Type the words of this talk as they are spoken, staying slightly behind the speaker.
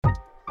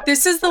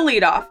This is the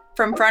leadoff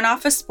from Front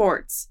Office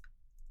Sports.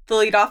 The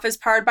leadoff is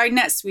powered by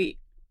NetSuite.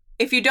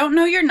 If you don't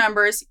know your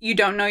numbers, you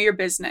don't know your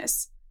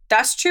business.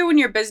 That's true when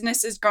your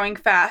business is growing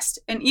fast,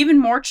 and even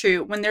more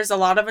true when there's a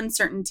lot of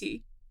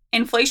uncertainty.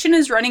 Inflation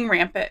is running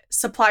rampant,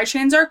 supply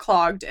chains are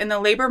clogged, and the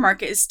labor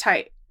market is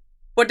tight.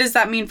 What does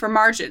that mean for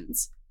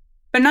margins?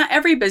 But not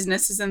every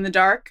business is in the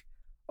dark.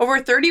 Over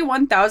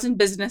 31,000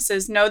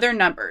 businesses know their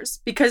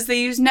numbers because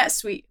they use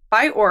NetSuite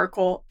by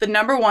Oracle, the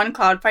 #1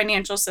 cloud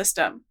financial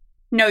system.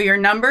 Know your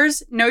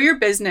numbers, know your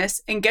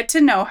business, and get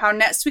to know how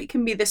NetSuite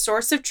can be the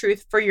source of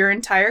truth for your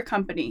entire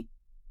company.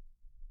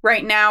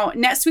 Right now,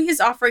 NetSuite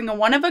is offering a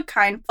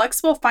one-of-a-kind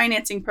flexible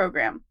financing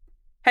program.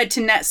 Head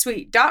to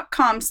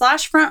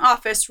netsuite.com/front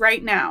office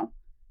right now.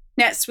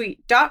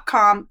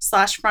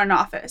 netsuite.com/front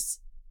office.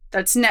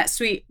 That's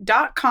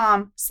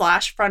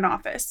netsuite.com/front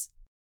office.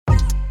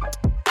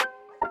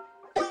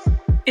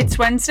 It's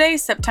Wednesday,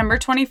 September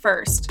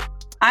 21st.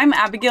 I'm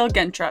Abigail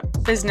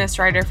Gentrup, business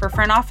writer for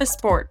Front Office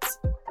Sports.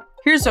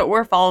 Here's what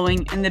we're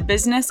following in the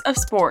business of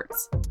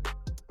sports.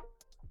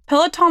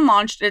 Peloton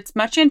launched its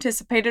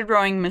much-anticipated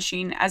rowing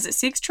machine as it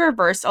seeks to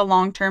reverse a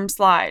long-term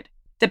slide.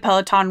 The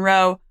Peloton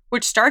Row,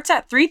 which starts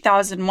at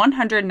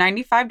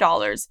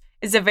 $3,195,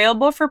 is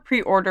available for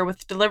pre-order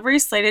with delivery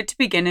slated to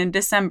begin in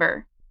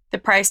December. The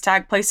price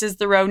tag places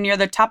the row near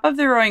the top of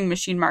the rowing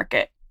machine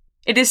market.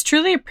 It is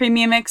truly a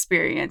premium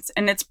experience,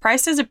 and it's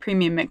priced as a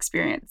premium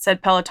experience,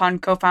 said Peloton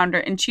co-founder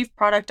and chief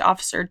product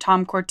officer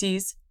Tom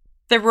Cortese.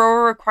 The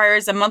rower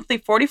requires a monthly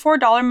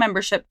 $44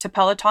 membership to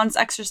Peloton's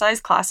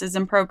exercise classes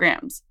and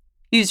programs.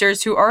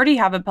 Users who already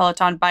have a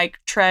Peloton bike,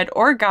 tread,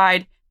 or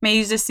guide may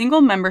use a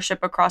single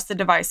membership across the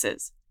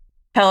devices.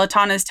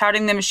 Peloton is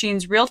touting the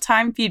machine's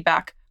real-time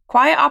feedback,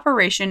 quiet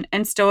operation,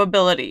 and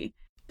stowability.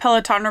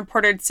 Peloton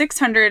reported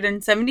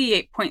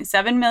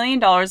 $678.7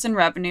 million in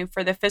revenue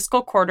for the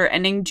fiscal quarter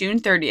ending June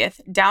 30th,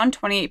 down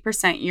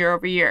 28% year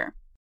over year.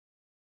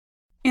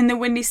 In the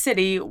Windy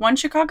City, one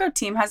Chicago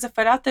team has a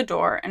foot out the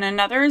door and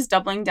another is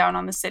doubling down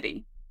on the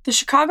city. The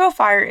Chicago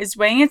Fire is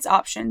weighing its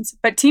options,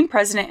 but team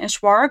president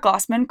Ishwara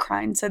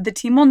Glassman-Krein said the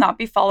team will not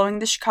be following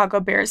the Chicago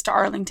Bears to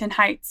Arlington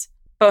Heights.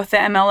 Both the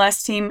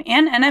MLS team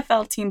and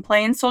NFL team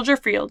play in Soldier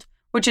Field,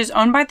 which is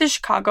owned by the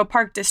Chicago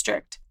Park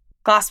District.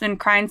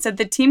 Glassman-Krein said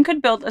the team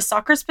could build a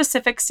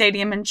soccer-specific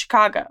stadium in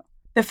Chicago.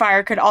 The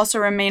Fire could also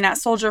remain at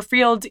Soldier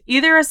Field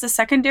either as the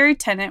secondary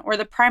tenant or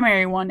the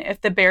primary one if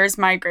the Bears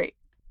migrate.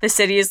 The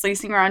city is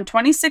leasing around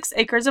 26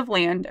 acres of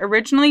land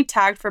originally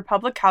tagged for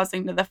public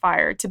housing to the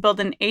Fire to build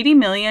an $80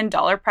 million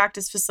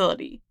practice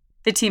facility.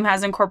 The team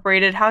has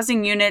incorporated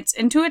housing units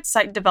into its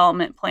site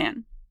development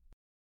plan.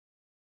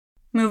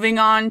 Moving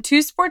on,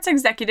 two sports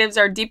executives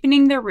are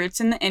deepening their roots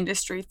in the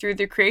industry through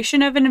the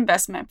creation of an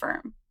investment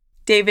firm.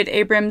 David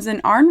Abrams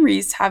and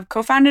Rees have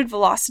co-founded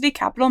Velocity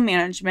Capital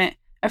Management,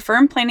 a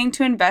firm planning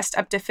to invest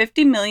up to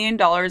 $50 million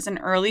in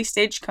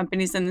early-stage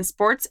companies in the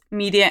sports,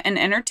 media, and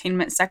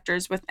entertainment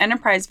sectors with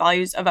enterprise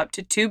values of up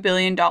to $2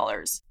 billion.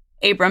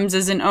 Abrams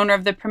is an owner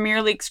of the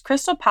Premier League's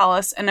Crystal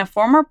Palace and a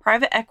former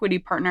private equity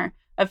partner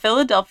of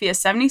Philadelphia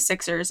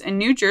 76ers and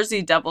New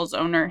Jersey Devils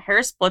owner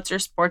Harris Blitzer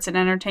Sports and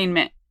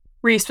Entertainment.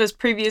 Rees was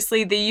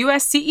previously the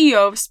U.S.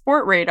 CEO of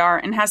Sportradar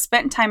and has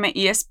spent time at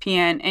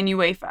ESPN and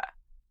UEFA.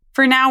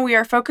 For now, we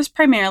are focused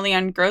primarily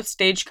on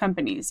growth-stage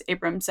companies,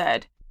 Abrams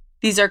said.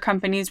 These are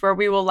companies where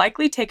we will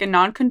likely take a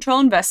non-control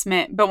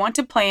investment but want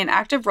to play an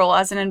active role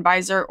as an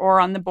advisor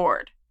or on the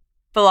board.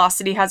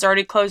 Velocity has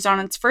already closed on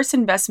its first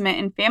investment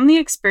in family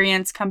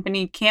experience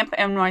company Camp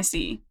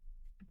NYC.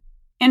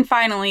 And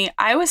finally,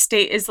 Iowa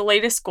State is the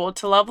latest school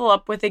to level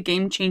up with a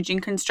game-changing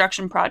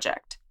construction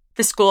project.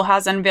 The school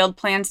has unveiled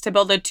plans to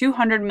build a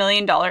 $200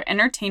 million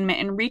entertainment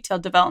and retail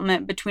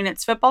development between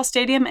its football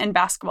stadium and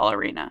basketball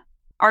arena.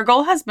 Our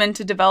goal has been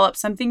to develop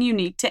something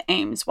unique to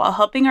Ames while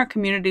helping our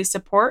community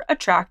support,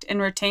 attract,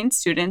 and retain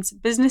students,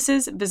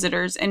 businesses,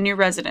 visitors, and new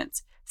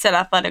residents, said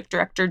Athletic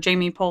Director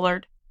Jamie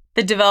Pollard.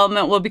 The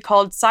development will be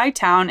called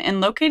Sci-Town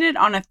and located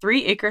on a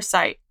 3-acre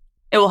site.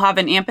 It will have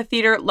an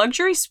amphitheater,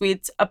 luxury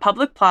suites, a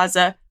public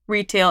plaza,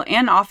 retail,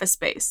 and office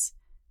space.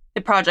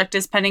 The project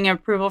is pending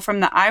approval from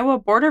the Iowa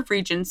Board of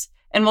Regents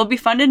and will be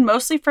funded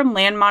mostly from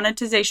land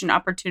monetization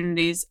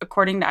opportunities,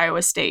 according to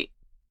Iowa State.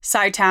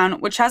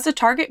 Sci-Town, which has a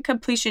target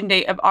completion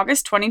date of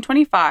August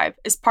 2025,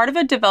 is part of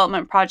a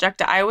development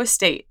project at Iowa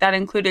State that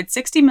included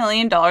 $60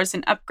 million in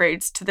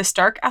upgrades to the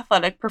Stark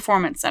Athletic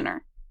Performance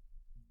Center.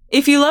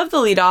 If you love the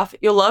leadoff,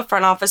 you'll love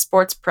Front Office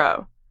Sports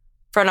Pro.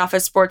 Front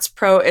Office Sports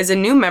Pro is a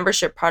new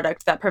membership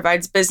product that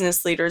provides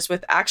business leaders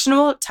with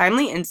actionable,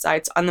 timely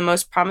insights on the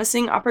most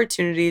promising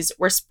opportunities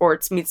where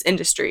sports meets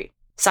industry.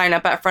 Sign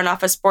up at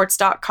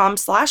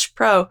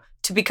frontofficesports.com/pro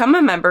to become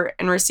a member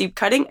and receive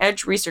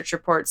cutting-edge research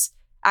reports,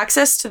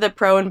 access to the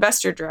Pro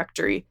Investor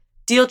Directory,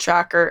 Deal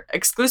Tracker,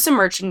 exclusive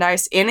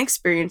merchandise, and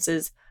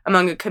experiences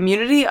among a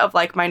community of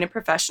like-minded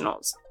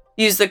professionals.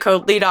 Use the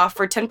code LEADOFF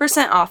for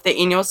 10% off the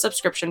annual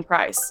subscription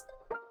price.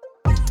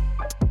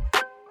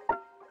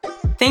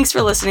 Thanks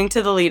for listening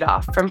to The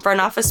Leadoff from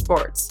Front Office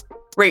Sports.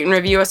 Rate and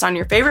review us on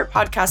your favorite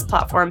podcast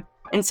platform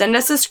and send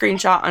us a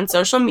screenshot on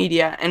social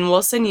media and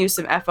we'll send you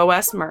some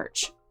FOS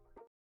merch.